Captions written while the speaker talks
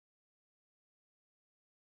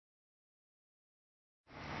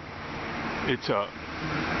It's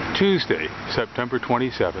Tuesday, September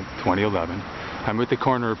 27th, 2011. I'm at the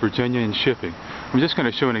corner of Virginia and Shipping. I'm just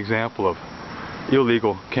going to show an example of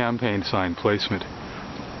illegal campaign sign placement.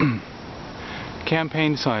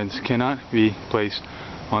 Campaign signs cannot be placed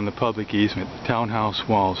on the public easement, townhouse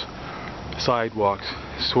walls, sidewalks,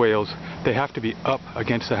 swales. They have to be up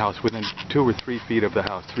against the house within 2 or 3 feet of the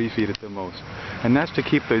house, 3 feet at the most. And that's to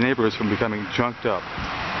keep the neighborhoods from becoming junked up.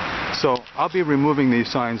 So I'll be removing these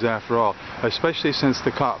signs after all, especially since the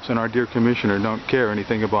cops and our dear commissioner don't care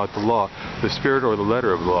anything about the law, the spirit or the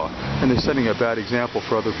letter of the law, and they're setting a bad example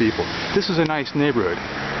for other people. This is a nice neighborhood,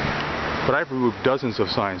 but I've removed dozens of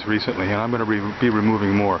signs recently, and I'm going to be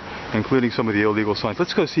removing more, including some of the illegal signs.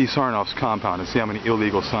 Let's go see Sarnoff's compound and see how many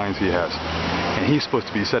illegal signs he has. And he's supposed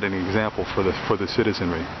to be setting an example for the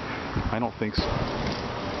citizenry. I don't think so.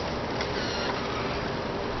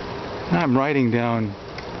 Now I'm riding down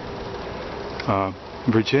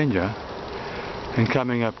Virginia and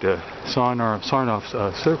coming up to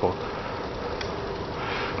Sarnoff's circle.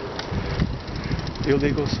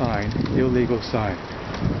 Illegal sign, illegal sign.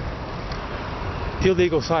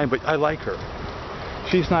 Illegal sign, but I like her.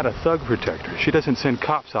 She's not a thug protector. She doesn't send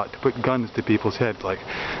cops out to put guns to people's heads like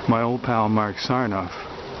my old pal Marc Sarnoff.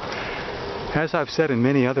 As I've said in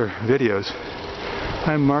many other videos,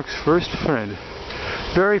 I'm Marc's first friend,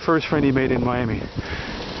 very first friend he made in Miami,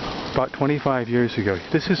 about 25 years ago.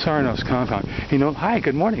 This is Sarnoff's compound. Hi,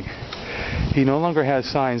 good morning. He no longer has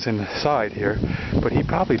signs in the side here, but he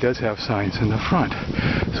probably does have signs in the front.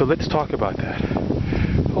 So let's talk about that.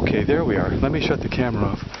 Okay, there we are. Let me shut the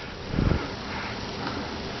camera off.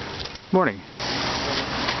 Morning.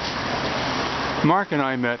 Marc and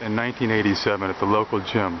I met in 1987 at the local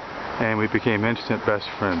gym, and we became instant best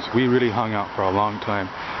friends. We really hung out for a long time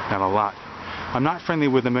and a lot. I'm not friendly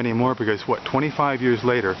with him anymore because, 25 years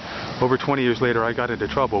later, over 20 years later, I got into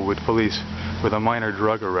trouble with police with a minor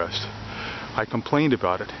drug arrest. I complained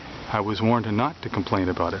about it. I was warned not to complain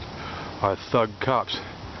about it. Our thug cops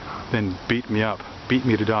then beat me up, beat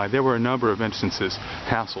me to die. There were a number of instances,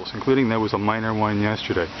 hassles, including there was a minor one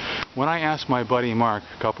yesterday. When I asked my buddy Marc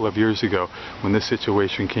a couple of years ago when this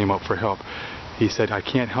situation came up for help, he said, "I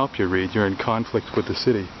can't help you, Reid. You're in conflict with the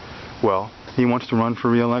city." Well, he wants to run for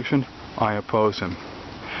re-election. I oppose him.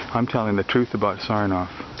 I'm telling the truth about Sarnoff.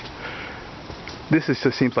 This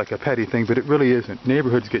just seems like a petty thing, but it really isn't.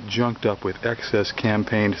 Neighborhoods get junked up with excess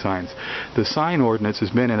campaign signs. The sign ordinance has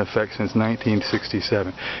been in effect since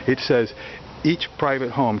 1967. It says each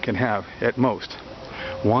private home can have, at most,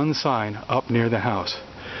 one sign up near the house.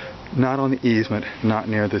 Not on the easement, not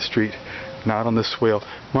near the street, not on the swale.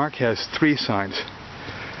 Marc has 3 signs.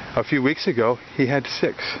 A few weeks ago, he had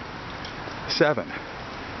 6, 7.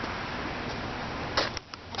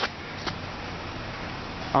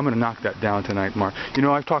 I'm going to knock that down tonight, Marc.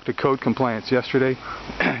 I've talked to code compliance yesterday.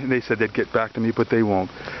 They said they'd get back to me, but they won't,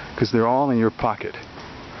 because they're all in your pocket.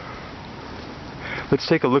 Let's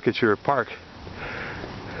take a look at your park.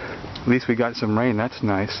 At least we got some rain. That's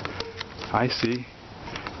nice. I see.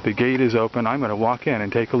 The gate is open. I'm going to walk in and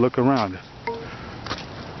take a look around.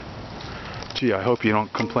 Gee, I hope you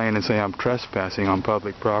don't complain and say I'm trespassing on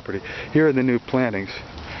public property. Here are the new plantings.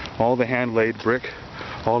 All the hand-laid brick.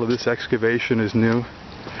 All of this excavation is new.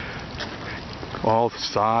 All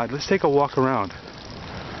sod. Let's take a walk around.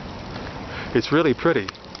 It's really pretty.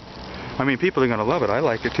 I mean, people are going to love it. I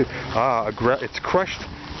like it too. It's crushed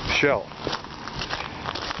shell.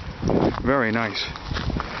 Very nice.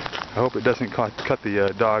 I hope it doesn't cut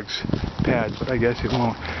the dog's pads, but I guess it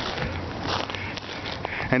won't.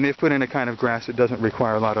 And they've put in a kind of grass that doesn't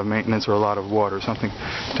require a lot of maintenance or a lot of water, something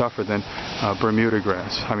tougher than Bermuda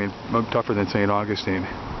grass. I mean, tougher than St. Augustine.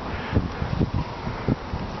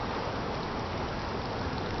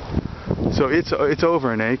 So it's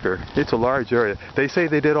over an acre. It's a large area. They say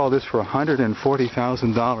they did all this for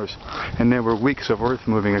 $140,000, and there were weeks of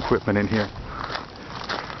earth-moving equipment in here.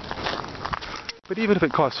 But even if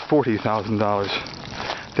it cost $40,000,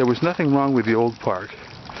 there was nothing wrong with the old park.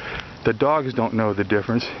 The dogs don't know the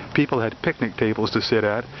difference. People had picnic tables to sit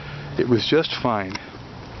at. It was just fine.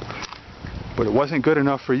 But it wasn't good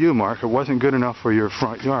enough for you, Marc. It wasn't good enough for your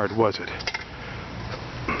front yard, was it?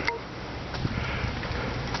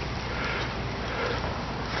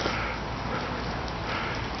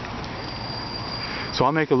 So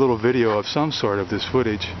I'll make a little video of some sort of this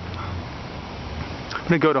footage. I'm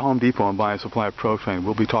going to go to Home Depot and buy a supply of propane.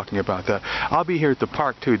 We'll be talking about that. I'll be here at the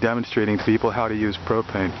park too, demonstrating to people how to use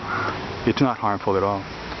propane. It's not harmful at all.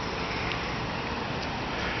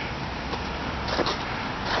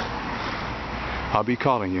 I'll be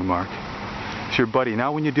calling you, Marc. It's your buddy.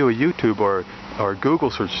 Now when you do a YouTube or Google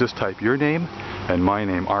search, just type your name and my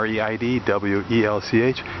name,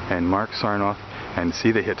 R-E-I-D-W-E-L-C-H, and Marc Sarnoff, and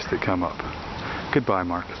see the hits that come up. Goodbye,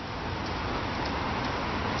 Marc.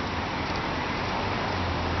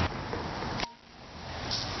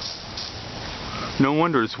 No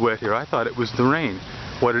wonder it's wet here. I thought it was the rain.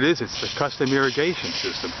 What it is, it's the custom irrigation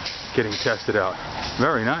system getting tested out.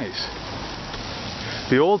 Very nice.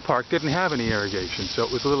 The old park didn't have any irrigation, so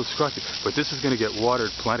it was a little scratchy. But this is going to get watered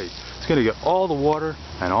plenty. It's going to get all the water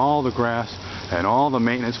and all the grass and all the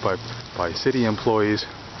maintenance by city employees.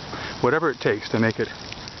 Whatever it takes to make it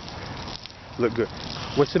look good.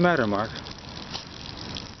 What's the matter, Marc?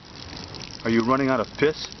 Are you running out of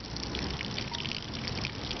piss?